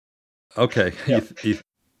Okay. Yeah.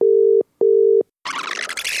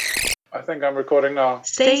 I think I'm recording now.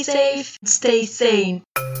 Stay safe, stay sane.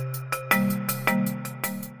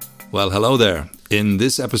 Well, hello there. In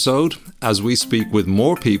this episode, as we speak with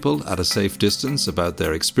more people at a safe distance about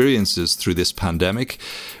their experiences through this pandemic,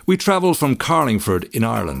 we travel from Carlingford in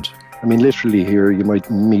Ireland. I mean, literally here, you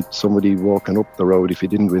might meet somebody walking up the road if you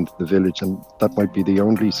didn't go into the village, and that might be the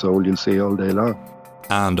only soul you'll see all day long.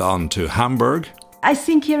 And on to Hamburg. I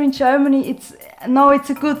think here in Germany, it's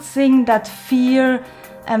a good thing that fear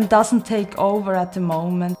doesn't take over at the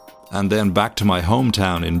moment. And then back to my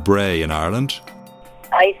hometown in Bray in Ireland.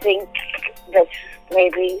 I think that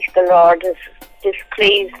maybe the Lord is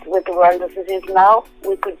displeased with the world as it is now.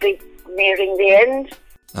 We could be nearing the end.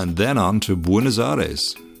 And then on to Buenos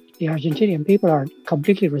Aires. The Argentinian people are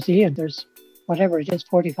completely resilient. There's,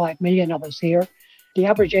 45 million of us here. The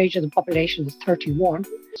average age of the population is 31.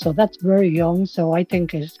 So that's very young. So I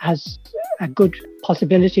think it has a good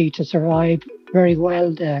possibility to survive very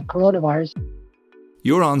well the coronavirus.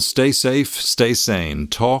 You're on Stay Safe, Stay Sane,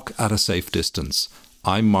 talk at a safe distance.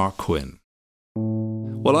 I'm Mark Quinn.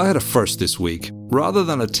 Well, I had a first this week. Rather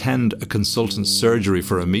than attend a consultant's surgery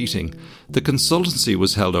for a meeting, the consultancy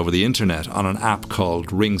was held over the internet on an app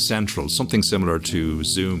called Ring Central, something similar to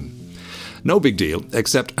Zoom. No big deal,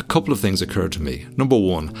 except a couple of things occurred to me. Number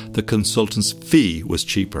one, the consultant's fee was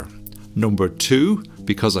cheaper. Number two,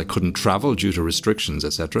 because I couldn't travel due to restrictions,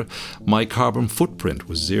 etc., my carbon footprint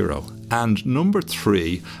was zero. And number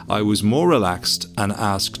three, I was more relaxed and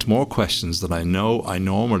asked more questions than I know I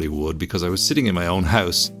normally would because I was sitting in my own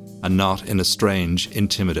house and not in a strange,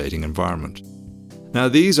 intimidating environment. Now,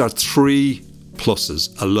 these are three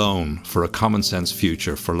pluses alone for a common sense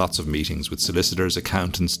future for lots of meetings with solicitors,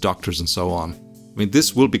 accountants, doctors and so on. I mean,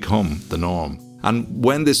 this will become the norm. And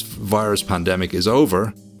when this virus pandemic is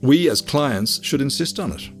over, we as clients should insist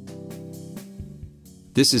on it.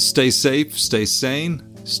 This is Stay Safe, Stay Sane.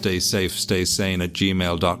 Stay safe, stay sane at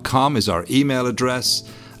gmail.com is our email address.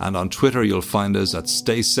 And on Twitter, you'll find us at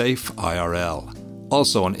StaySafeIRL.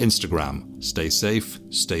 Also on Instagram, Stay Safe,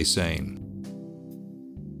 Stay Sane.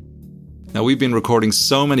 Now, we've been recording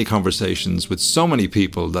so many conversations with so many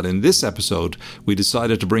people that in this episode, we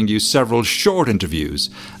decided to bring you several short interviews.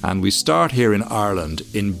 And we start here in Ireland,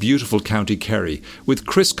 in beautiful County Kerry, with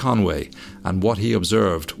Chris Conway and what he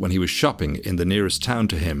observed when he was shopping in the nearest town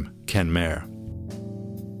to him, Kenmare.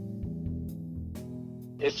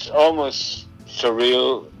 It's almost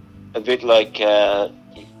surreal, a bit like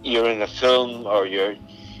you're in a film or you're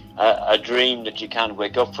a dream that you can't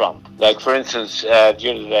wake up from. Like, for instance, the other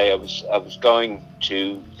day I was going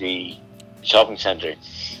to the shopping centre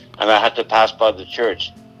and I had to pass by the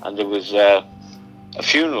church and there was a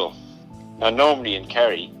funeral. Now, normally in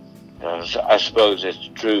Kerry, I suppose it's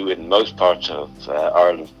true in most parts of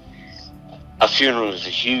Ireland, a funeral is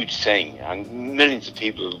a huge thing and millions of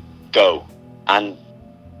people go. And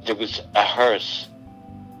there was a hearse.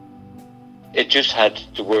 It just had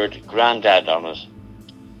the word Grandad on it.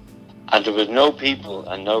 And there was no people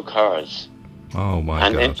and no cars. Oh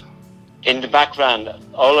my God. In the background,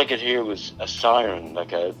 all I could hear was a siren,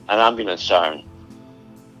 like an ambulance siren.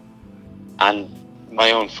 And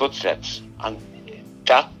my own footsteps. And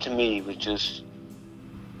that to me was just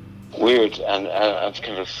weird and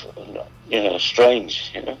kind of,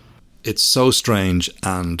 strange, It's so strange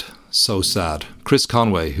and so sad. Chris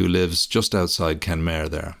Conway, who lives just outside Kenmare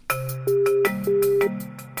there.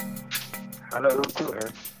 Hello, Joe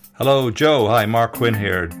here. Hello, Joe. Hi, Mark Quinn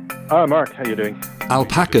here. Hi, Mark. How you doing?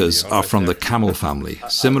 Alpacas are from the camel family,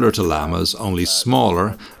 similar to llamas, only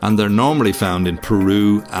smaller, and they're normally found in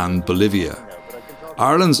Peru and Bolivia.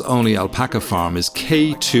 Ireland's only alpaca farm is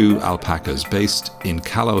K2 Alpacas, based in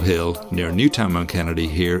Callow Hill, near Newtown Mount Kennedy,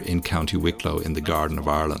 here in County Wicklow in the Garden of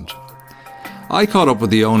Ireland. I caught up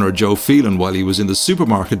with the owner, Joe Phelan, while he was in the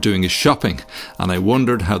supermarket doing his shopping, and I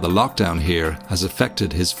wondered how the lockdown here has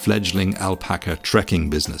affected his fledgling alpaca trekking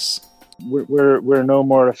business. We're no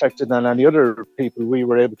more affected than any other people. We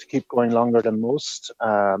were able to keep going longer than most.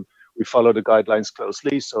 We follow the guidelines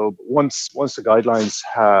closely. So once the guidelines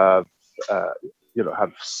have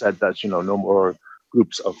said that no more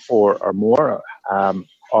groups of 4 or more,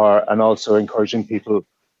 and also encouraging people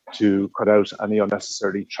to cut out any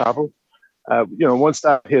unnecessary travel. Once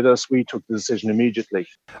that hit us, we took the decision immediately.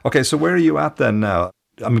 Okay, so where are you at then now?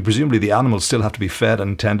 I mean, presumably the animals still have to be fed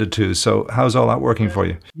and tended to. So how's all that working for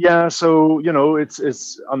you? Yeah, so,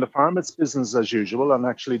 it's on the farm, it's business as usual. And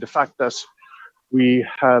actually the fact that we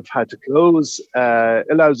have had to close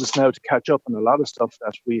allows us now to catch up on a lot of stuff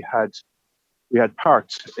that we had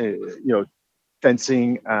parked,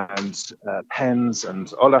 fencing and pens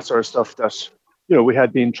and all that sort of stuff that, we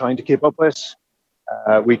had been trying to keep up with.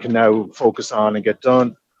 We can now focus on and get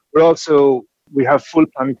done. We have full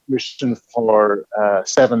planning permission for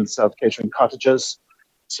 7 self-catering cottages,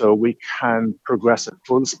 so we can progress at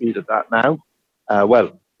full speed at that now.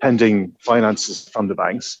 Pending finances from the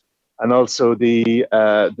banks, and also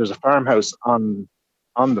there's a farmhouse on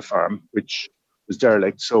the farm which was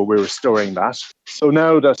derelict, so we're restoring that. So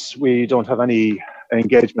now that we don't have any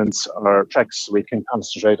engagements or treks, we can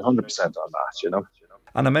concentrate 100% on that.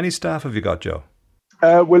 And how many staff have you got, Joe?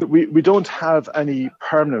 We don't have any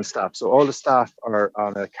permanent staff, so all the staff are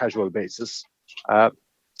on a casual basis.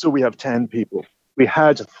 So we have 10 people. We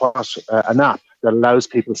had an app that allows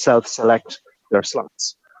people self-select their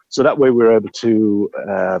slots. So that way we're able to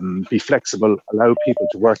be flexible, allow people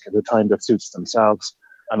to work at a time that suits themselves,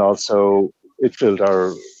 and also it filled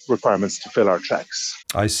our requirements to fill our treks.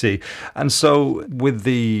 I see. And so with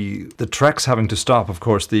the treks having to stop, of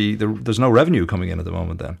course, there's no revenue coming in at the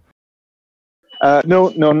moment then? No,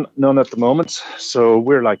 none at the moment. So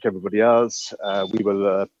we're like everybody else. We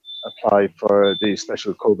will apply for the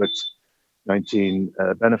special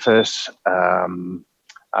COVID-19 benefit,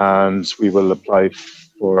 and we will apply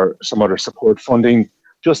for some other support funding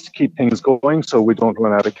just to keep things going so we don't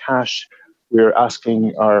run out of cash. We're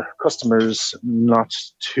asking our customers not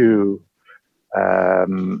to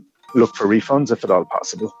look for refunds if at all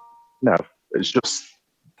possible. No, we're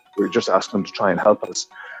just asking them to try and help us.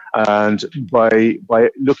 And by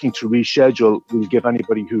looking to reschedule, we'll give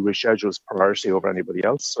anybody who reschedules priority over anybody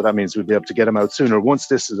else. So that means we'll be able to get them out sooner once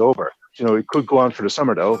this is over. It could go on for the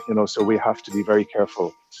summer though, so we have to be very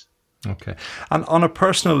careful. Okay. And on a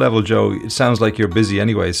personal level, Joe, it sounds like you're busy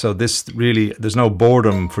anyway. So this really, there's no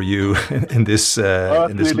boredom for you in this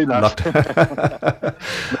really lockdown.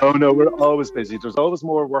 No, we're always busy. There's always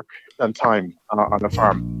more work than time on a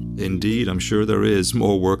farm. Indeed, I'm sure there is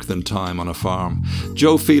more work than time on a farm.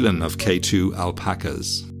 Joe Phelan of K2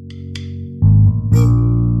 Alpacas.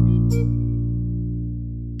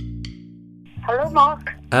 Hello, Mark.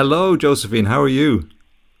 Hello, Josephine. How are you?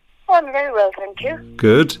 I'm very well, thank you.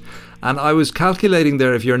 Good. And I was calculating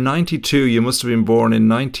there, if you're 92, you must have been born in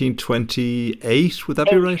 1928. Would that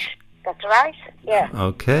be right? That's right, yeah.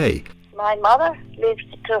 Okay. My mother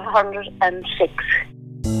lived to 106.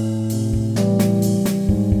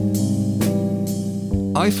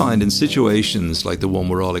 I find in situations like the one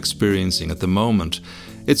we're all experiencing at the moment,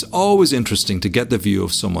 it's always interesting to get the view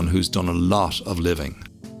of someone who's done a lot of living.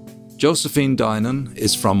 Josephine Dinan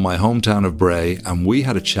is from my hometown of Bray, and we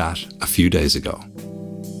had a chat a few days ago.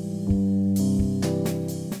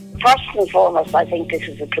 First and foremost, I think this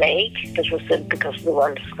is a plague that was sent because the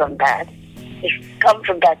world has gone bad. It's come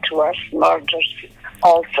from bad to worse, murders,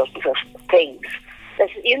 all sorts of things. That,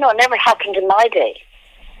 never happened in my day.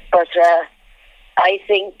 But I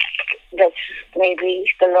think that maybe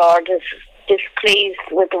the Lord is displeased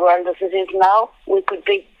with the world as it is now. We could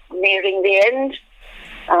be nearing the end.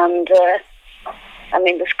 And, the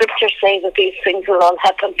scriptures say that these things will all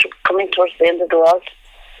happen coming towards the end of the world.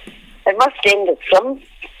 It must end at some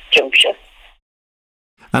juncture.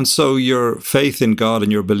 And so your faith in God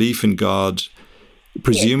and your belief in God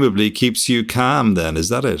presumably keeps you calm then, is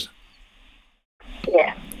that it?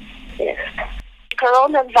 Yeah, yes.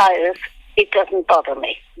 Coronavirus, it doesn't bother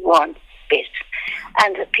me one bit.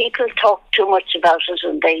 And people talk too much about it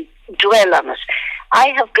and they dwell on it.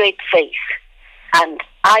 I have great faith. And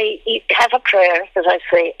I have a prayer that I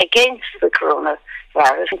say against the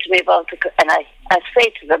coronavirus to me about and I say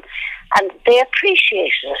to them, and they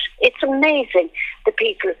appreciate it. It's amazing the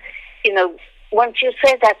people, once you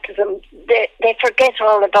say that to them, they forget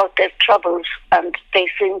all about their troubles and they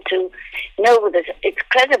seem to know that it's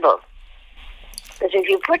credible. That if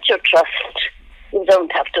you put your trust, you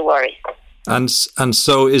don't have to worry. And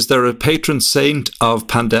so is there a patron saint of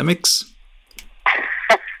pandemics?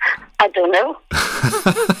 I don't know.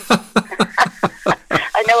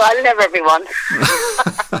 I know I'll never be one.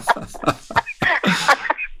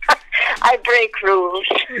 I break rules.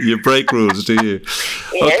 You break rules, do you?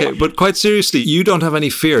 Yes. Okay, but quite seriously, you don't have any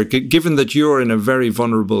fear, given that you're in a very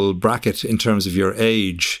vulnerable bracket in terms of your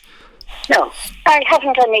age. No, I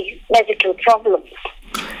haven't any medical problems.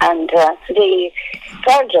 And the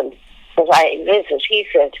surgeon that I visit, he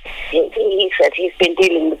said he's been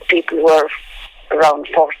dealing with people who are around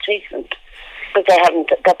 40, but they haven't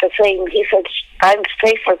got the same. He said, I'm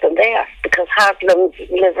safer than they are because heart, lungs,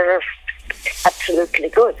 liver are absolutely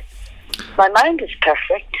good. My mind is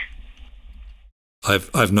perfect.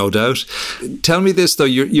 I've no doubt. Tell me this though,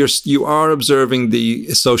 you are observing the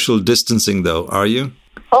social distancing though, are you?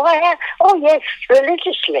 Oh, I am. Oh, yes,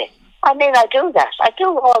 religiously. I do that. I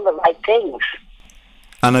do all the right things.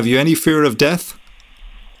 And have you any fear of death?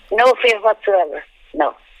 No fear whatsoever.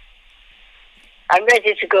 No. I'm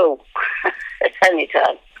ready to go at any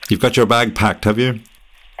time. You've got your bag packed, have you?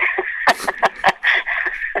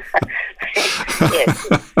 Yes.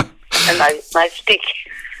 And my stick.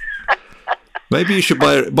 Maybe you should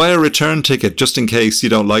buy a return ticket just in case you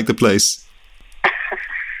don't like the place.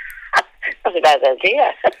 That's a bad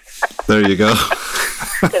idea. There you go.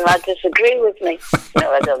 They might disagree with me.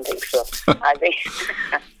 No, I don't think so. I think...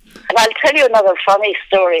 And I'll tell you another funny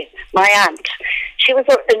story. My aunt, she was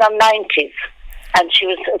in her 90s, and she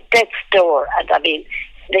was at death's door. And I mean,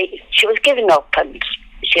 she was giving up, and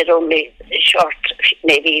she had only a short,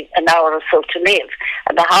 maybe an hour or so to live.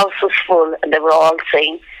 And the house was full, and they were all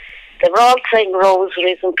saying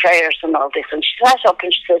rosaries and prayers and all this. And she sat up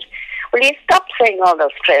and she said, "Will you stop saying all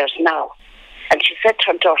those prayers now?" And she said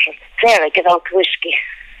to her daughter, "Sarah, get out the whiskey."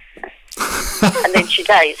 And then she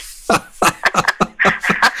died.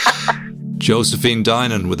 Josephine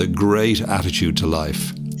Dinan with a great attitude to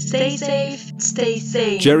life. Stay safe, stay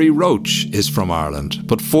sane. Jerry Roach is from Ireland,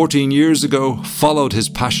 but 14 years ago followed his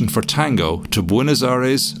passion for tango to Buenos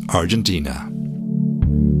Aires, Argentina.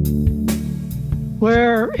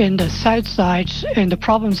 We're in the south side, in the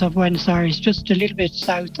province of Buenos Aires, just a little bit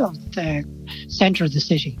south of the centre of the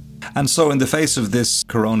city. And so in the face of this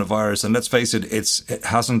coronavirus, and let's face it, it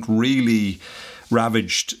hasn't really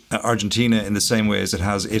ravaged Argentina in the same way as it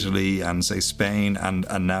has Italy and, say, Spain and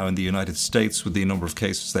now in the United States with the number of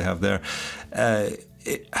cases they have there.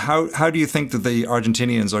 How do you think that the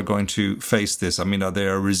Argentinians are going to face this? I mean, are they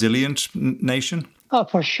a resilient nation? Oh,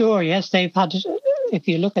 for sure, yes. They've had, if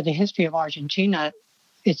you look at the history of Argentina,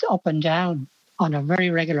 it's up and down on a very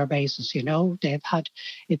regular basis, you know. They've had,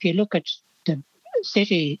 if you look at the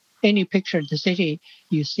city, any picture of the city,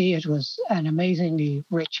 you see it was an amazingly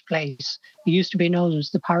rich place. It used to be known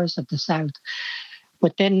as the Paris of the South.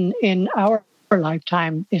 But then in our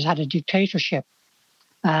lifetime, it had a dictatorship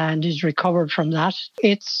and is recovered from that.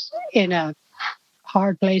 It's in a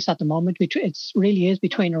hard place at the moment. It really is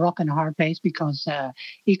between a rock and a hard place because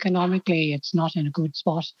economically it's not in a good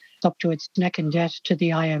spot. It's up to its neck in debt to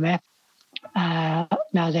the IMF.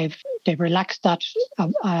 Now they've relaxed that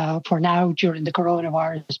for now during the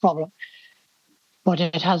coronavirus problem, but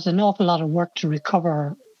it has an awful lot of work to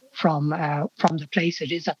recover from the place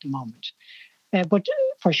it is at the moment. But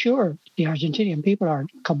for sure, the Argentinian people are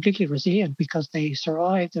completely resilient because they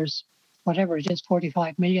survive. There's whatever it is,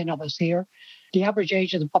 45 million of us here. The average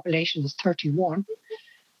age of the population is 31,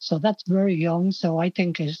 so that's very young. So I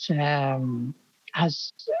think it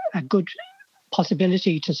has a good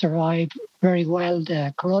possibility to survive very well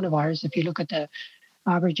the coronavirus. If you look at the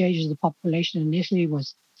average age of the population in Italy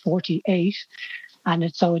was 48,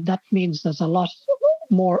 and so that means there's a lot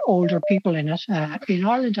more older people in it. In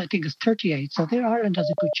Ireland, I think it's 38, so Ireland has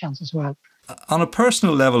a good chance as well. On a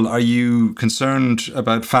personal level, are you concerned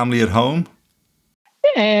about family at home?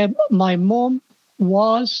 My mum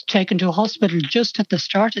was taken to a hospital just at the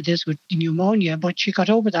start of this with pneumonia, but she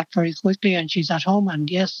got over that very quickly and she's at home. And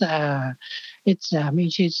yes,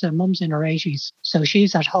 she's mum's in her 80s, so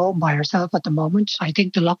she's at home by herself at the moment. I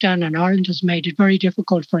think the lockdown in Ireland has made it very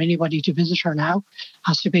difficult for anybody to visit her now.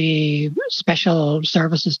 Has to be special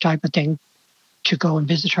services type of thing to go and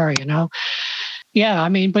visit her, you know. Yeah, I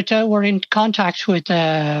mean, but we're in contact with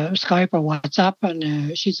Skype or WhatsApp,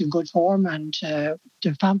 and she's in good form. And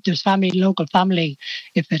there's local family.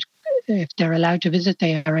 If they're allowed to visit,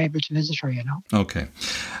 they are able to visit her. You know. Okay.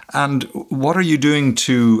 And what are you doing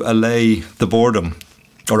to allay the boredom,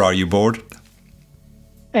 or are you bored?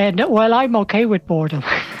 Well, I'm okay with boredom.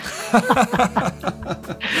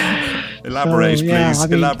 Elaborate, please.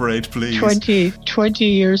 Elaborate, please. 20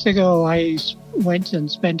 years ago, I went and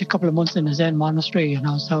spent a couple of months in a Zen monastery, you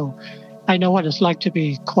know, so I know what it's like to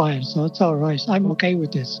be quiet, so it's all right. I'm okay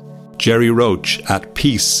with this. Jerry Roach at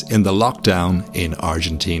peace in the lockdown in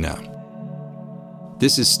Argentina.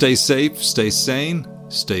 This is Stay Safe, Stay Sane.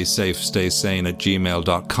 Stay Safe, Stay Sane at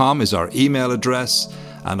gmail.com is our email address,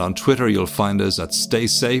 and on Twitter you'll find us at Stay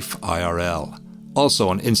Safe IRL. Also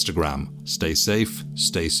on Instagram, Stay Safe,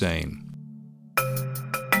 Stay Sane.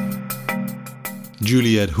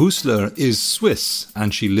 Juliette Husler is Swiss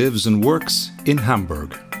and she lives and works in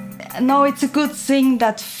Hamburg. No, it's a good thing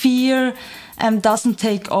that fear doesn't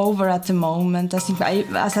take over at the moment. I think,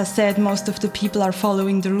 as I said, most of the people are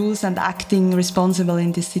following the rules and acting responsible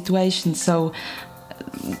in this situation. So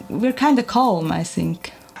we're kind of calm, I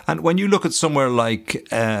think. And when you look at somewhere like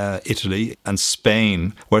Italy and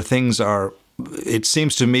Spain, where things are, it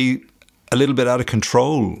seems to me, a little bit out of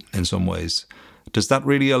control in some ways. Does that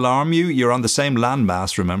really alarm you? You're on the same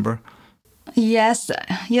landmass, remember? Yes,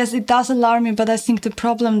 it does alarm me, but I think the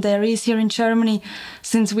problem there is here in Germany,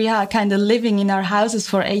 since we are kind of living in our houses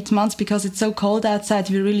for 8 months because it's so cold outside,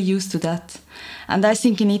 we're really used to that. And I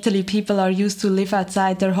think in Italy, people are used to live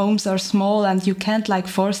outside. Their homes are small and you can't like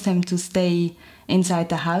force them to stay inside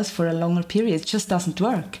the house for a longer period. It just doesn't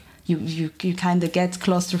work. You kind of get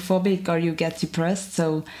claustrophobic or you get depressed.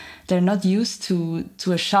 So they're not used to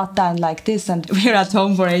a shutdown like this. And we're at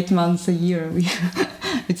home for 8 months a year.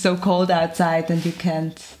 It's so cold outside and you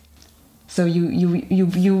can't. So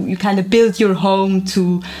you kind of build your home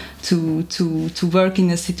to work in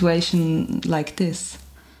a situation like this.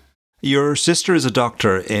 Your sister is a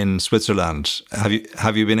doctor in Switzerland.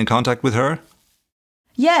 Have you been in contact with her?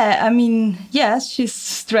 Yeah, I mean, yes, she's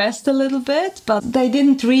stressed a little bit, but they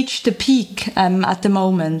didn't reach the peak at the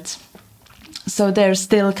moment. So they're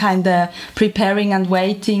still kind of preparing and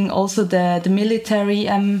waiting. Also, the military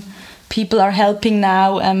people are helping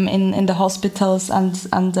now in the hospitals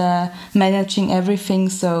and managing everything.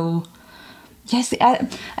 So yes,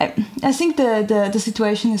 I think the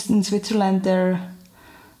situation is in Switzerland there.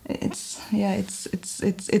 It's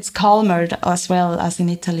calmer as well as in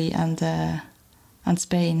Italy and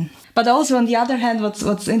Spain. But also on the other hand,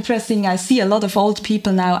 what's interesting, I see a lot of old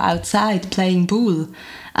people now outside playing pool,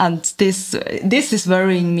 and this is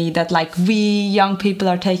worrying me that like we young people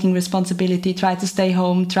are taking responsibility, try to stay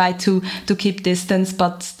home, try to keep distance,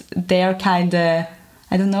 but they're kind of,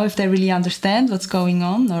 I don't know if they really understand what's going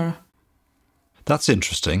on or. That's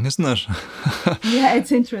interesting, isn't it? Yeah,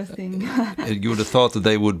 it's interesting. You would have thought that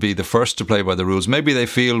they would be the first to play by the rules. Maybe they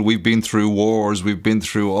feel we've been through wars, we've been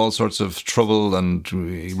through all sorts of trouble and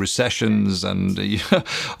recessions and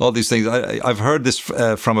all these things. I've heard this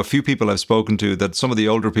from a few people I've spoken to, that some of the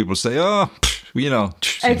older people say,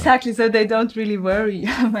 Exactly, so they don't really worry.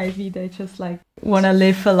 Maybe they just like want to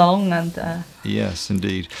live along and... Yes,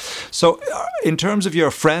 indeed. So in terms of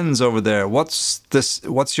your friends over there, what's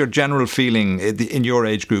your general feeling in your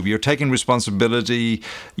age group? You're taking responsibility,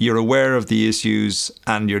 you're aware of the issues,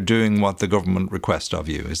 and you're doing what the government requests of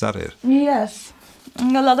you. Is that it? Yes.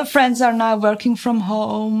 A lot of friends are now working from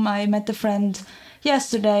home. I met a friend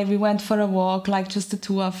yesterday. We went for a walk, like just the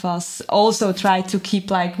two of us. Also tried to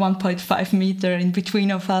keep like 1.5 meter in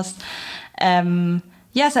between of us.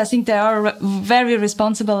 Yes, I think they are very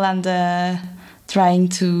responsible and trying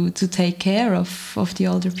to take care of the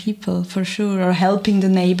older people for sure, or helping the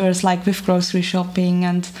neighbors like with grocery shopping,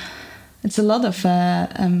 and it's a lot of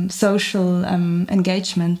social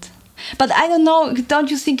engagement. But I don't know.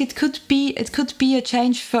 Don't you think it could be a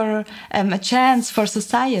change for a chance for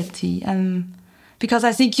society? Because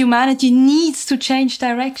I think humanity needs to change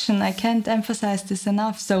direction. I can't emphasize this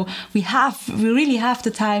enough. So we really have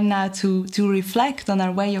the time now to reflect on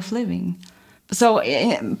our way of living. So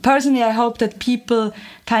personally, I hope that people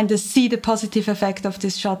kind of see the positive effect of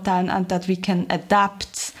this shutdown and that we can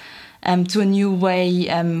adapt to a new way,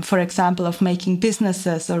 for example, of making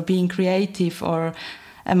businesses or being creative, or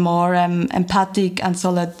a more empathic and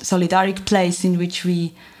solidaric place in which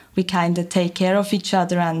we kind of take care of each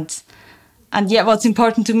other. And yeah, what's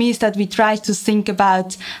important to me is that we try to think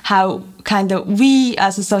about how kind of we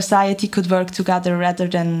as a society could work together rather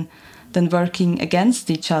than working against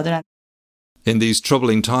each other. In these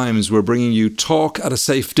troubling times, we're bringing you Talk at a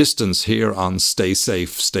Safe Distance here on Stay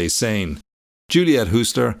Safe, Stay Sane. Juliette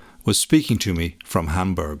Hustler was speaking to me from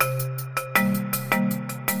Hamburg.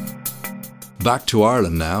 Back to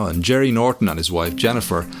Ireland now, and Jerry Norton and his wife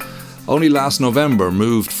Jennifer only last November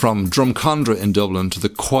moved from Drumcondra in Dublin to the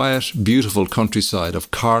quiet, beautiful countryside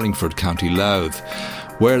of Carlingford, County Louth,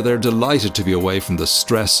 where they're delighted to be away from the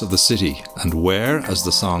stress of the city, and where, as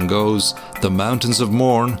the song goes, the mountains of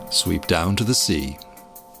Mourne sweep down to the sea.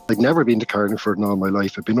 I'd never been to Carlingford in all my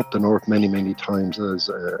life. I'd been up the north many, many times as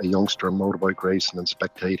a youngster, motorbike racing and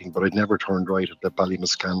spectating, but I'd never turned right at the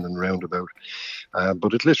Ballymascanlon roundabout.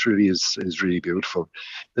 But it literally is really beautiful.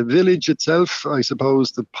 The village itself, I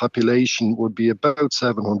suppose the population would be about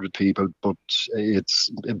 700 people, but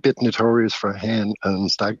it's a bit notorious for hen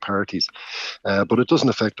and stag parties. But it doesn't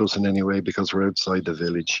affect us in any way because we're outside the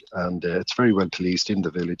village, and it's very well policed in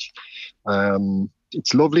the village.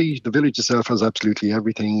 It's lovely. The village itself has absolutely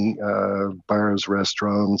everything, bars,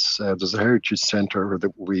 restaurants. There's a heritage centre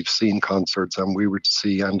that we've seen concerts, and we were to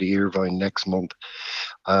see Andy Irvine next month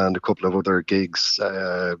and a couple of other gigs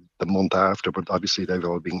the month after, but obviously they've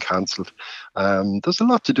all been cancelled. There's a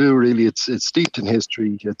lot to do, really. It's steeped in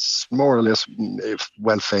history. It's more or less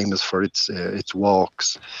well famous for its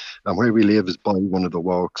walks. And where we live is by one of the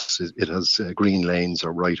walks. It has green lanes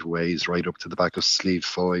or right-of-ways right up to the back of Slieve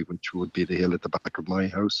Foy, which would be the hill at the back of my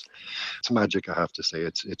house. It's magic, I have to say.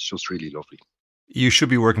 It's just really lovely. You should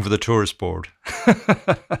be working for the tourist board.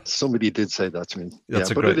 Somebody did say that to me.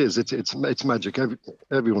 That's but it is. It's magic.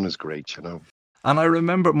 Everyone is great, you know. And I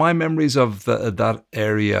remember my memories of that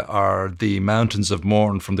area are the mountains of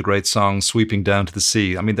Mourne from the great song Sweeping Down to the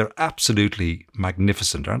Sea. I mean, they're absolutely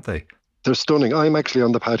magnificent, aren't they? They're stunning. I'm actually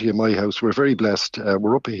on the patio of my house. We're very blessed.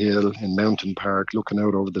 We're up a hill in Mountain Park, looking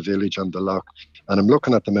out over the village and the loch. And I'm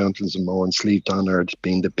looking at the mountains of Mourne, Slieve Donard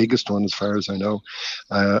being the biggest one as far as I know.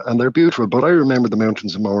 And they're beautiful. But I remember the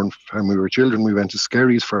mountains of Mourne when we were children. We went to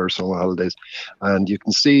Skerries for our summer holidays. And you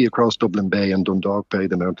can see across Dublin Bay and Dundalk Bay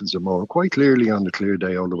the mountains of Mourne quite clearly on a clear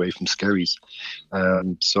day all the way from Skerries.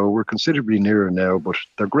 So we're considerably nearer now, but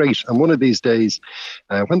they're great. And one of these days,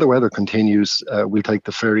 when the weather continues, we'll take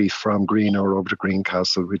the ferry from Greenore over to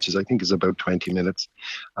Greencastle, which is, I think, is about 20 minutes.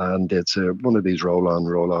 And it's one of these roll-on,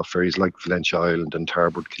 roll-off ferries like Valentia Island and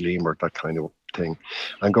Tarbert, Killimore, that kind of thing,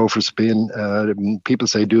 and go for a spin. People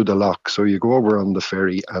say do the loch. So you go over on the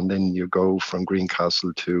ferry and then you go from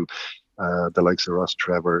Greencastle to the likes of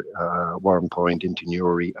Rostrevor, Warren Point into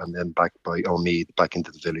Newry, and then back by Omeath, back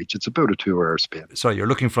into the village. It's about a 2-hour spin. Sorry, you're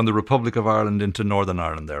looking from the Republic of Ireland into Northern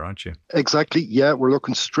Ireland there, aren't you? Exactly, yeah. We're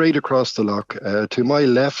looking straight across the loch. To my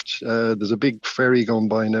left, there's a big ferry going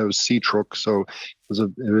by now, Sea Truck. So there's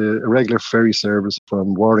a regular ferry service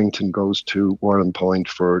from Warrington goes to Warren Point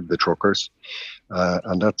for the truckers.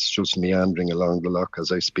 And that's just meandering along the loch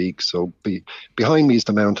as I speak. So behind me is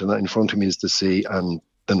the mountain, in front of me is the sea, and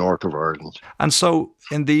the north of Ireland. And so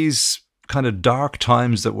in these kind of dark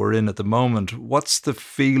times that we're in at the moment, what's the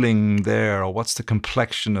feeling there, or what's the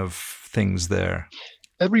complexion of things there?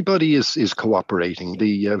 Everybody is cooperating.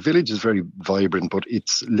 The village is very vibrant, but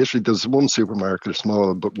it's literally, there's one supermarket, a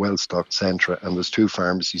small but well-stocked Centra, and there's 2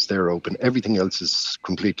 pharmacies there open. Everything else is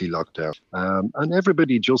completely locked down. And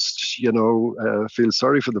everybody just, feels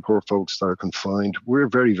sorry for the poor folks that are confined. We're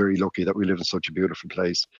very, very lucky that we live in such a beautiful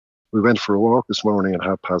place. We went for a walk this morning at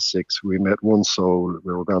 6:30. We met one soul.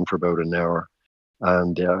 We were gone for about an hour.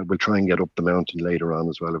 And we'll try and get up the mountain later on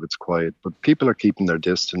as well if it's quiet. But people are keeping their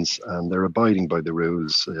distance and they're abiding by the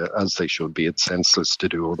rules as they should be. It's senseless to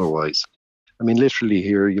do otherwise. I mean, literally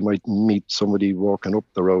here, you might meet somebody walking up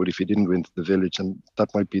the road if you didn't go into the village, and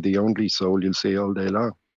that might be the only soul you'll see all day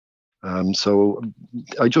long. So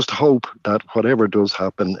I just hope that whatever does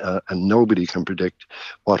happen, and nobody can predict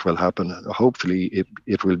what will happen, hopefully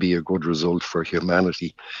it will be a good result for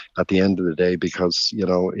humanity at the end of the day, because,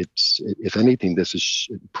 it's, if anything, this is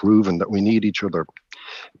proven that we need each other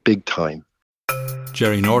big time.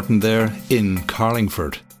 Jerry Norton there in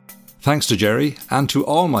Carlingford. Thanks to Jerry and to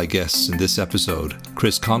all my guests in this episode: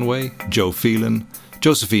 Chris Conway, Joe Phelan,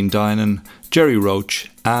 Josephine Dinan, Jerry Roach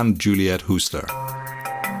and Juliette Husler.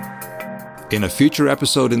 In a future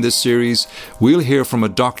episode in this series, we'll hear from a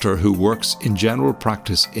doctor who works in general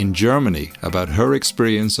practice in Germany about her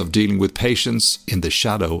experience of dealing with patients in the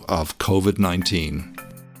shadow of COVID-19.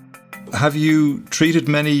 Have you treated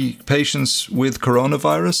many patients with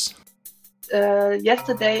coronavirus?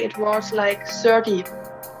 Yesterday it was like 30.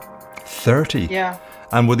 30? Yeah.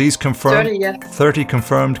 And were these confirmed? 30, yes. 30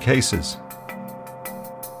 confirmed cases?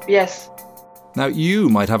 Yes. Now, you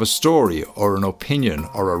might have a story or an opinion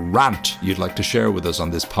or a rant you'd like to share with us on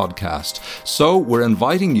this podcast. So we're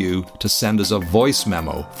inviting you to send us a voice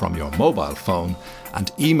memo from your mobile phone and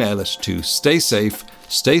email it to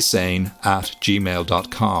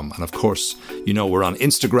staysafestaysane@gmail.com. And of course, we're on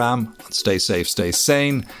Instagram on Stay Safe, Stay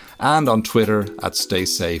Sane, and on Twitter at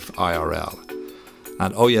StaySafeIRL.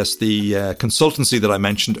 And oh yes, the consultancy that I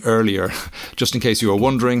mentioned earlier, just in case you were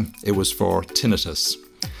wondering, it was for tinnitus.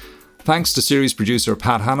 Thanks to series producer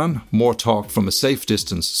Pat Hannon. More talk from a safe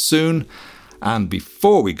distance soon. And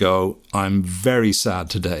before we go, I'm very sad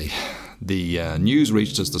today. The news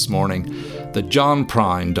reached us this morning that John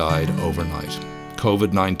Prine died overnight.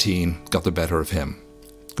 COVID-19 got the better of him.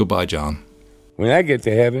 Goodbye, John. When I get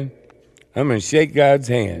to heaven, I'm going to shake God's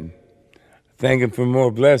hand, thank him for more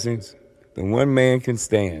blessings than one man can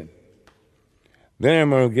stand. Then I'm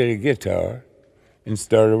going to get a guitar and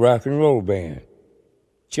start a rock and roll band.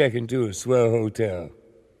 Check into a swell hotel.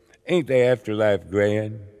 Ain't the afterlife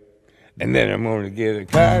grand? And then I'm gonna get a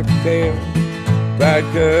cocktail,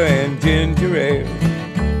 vodka and ginger ale.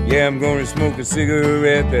 Yeah, I'm gonna smoke a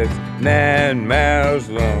cigarette that's 9 miles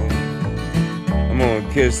long. I'm gonna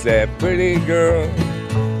kiss that pretty girl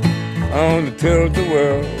on the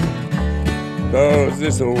tilt-a-whirl, 'cause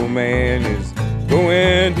this old man is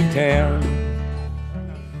going to town.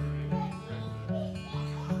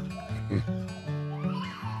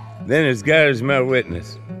 Then as God is my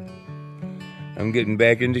witness, I'm getting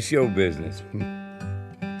back into show business.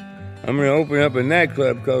 I'm going to open up a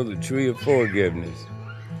nightclub called the Tree of Forgiveness.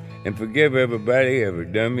 and forgive everybody ever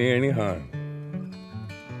done me any harm.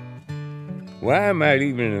 Why, I might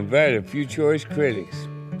even invite a few choice critics,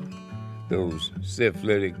 those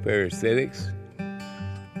syphilitic parasitics,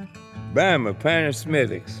 buy 'em a pint of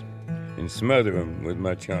Smithwick's and smother 'em with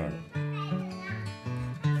my charm.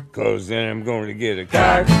 'Cause then I'm going to get a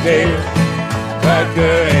cocktail,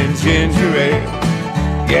 vodka and ginger ale.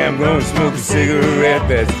 Yeah, I'm going to smoke a cigarette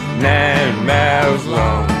that's 9 miles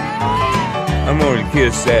long. I'm going to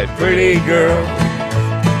kiss that pretty girl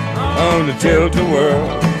on the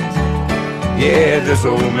tilt-a-whirl. Yeah, this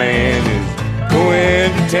old man is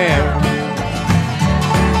going to town.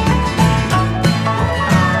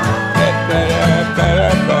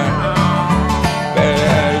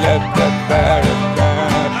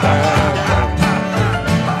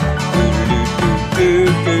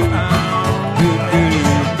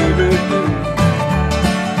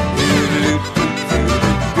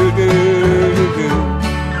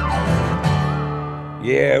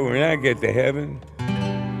 Yeah, when I get to heaven,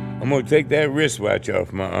 I'm gonna take that wristwatch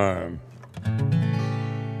off my arm.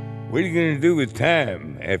 What are you gonna do with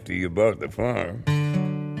time after you bought the farm?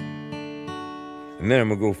 And then I'm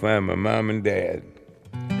gonna go find my mom and dad.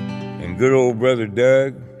 And good old brother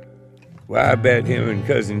Doug, well, I bet him and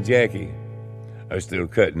cousin Jackie are still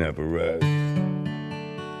cutting up a rug.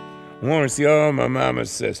 I wanna see all my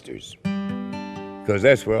mama's sisters, 'cause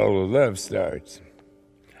that's where all the love starts.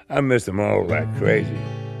 I miss them all like crazy.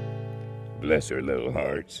 Bless their little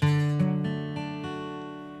hearts.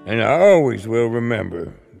 And I always will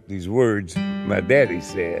remember these words my daddy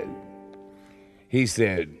said. He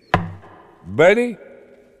said, buddy,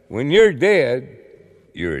 when you're dead,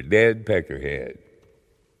 you're a dead peckerhead.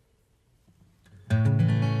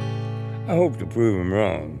 I hope to prove him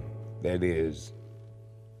wrong. That is,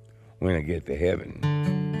 when I get to heaven.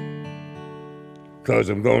 'Cause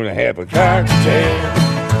I'm gonna have a cocktail,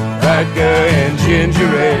 vodka and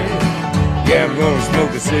ginger ale. Yeah, I'm gonna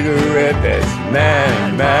smoke a cigarette that's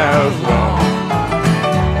 9 miles long.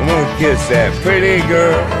 I'm gonna kiss that pretty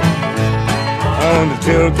girl on the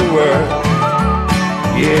tilt-a-whirl.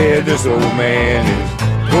 Yeah, this old man is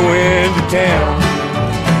going to town.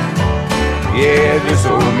 Yeah, this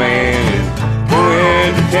old man is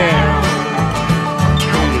going to town.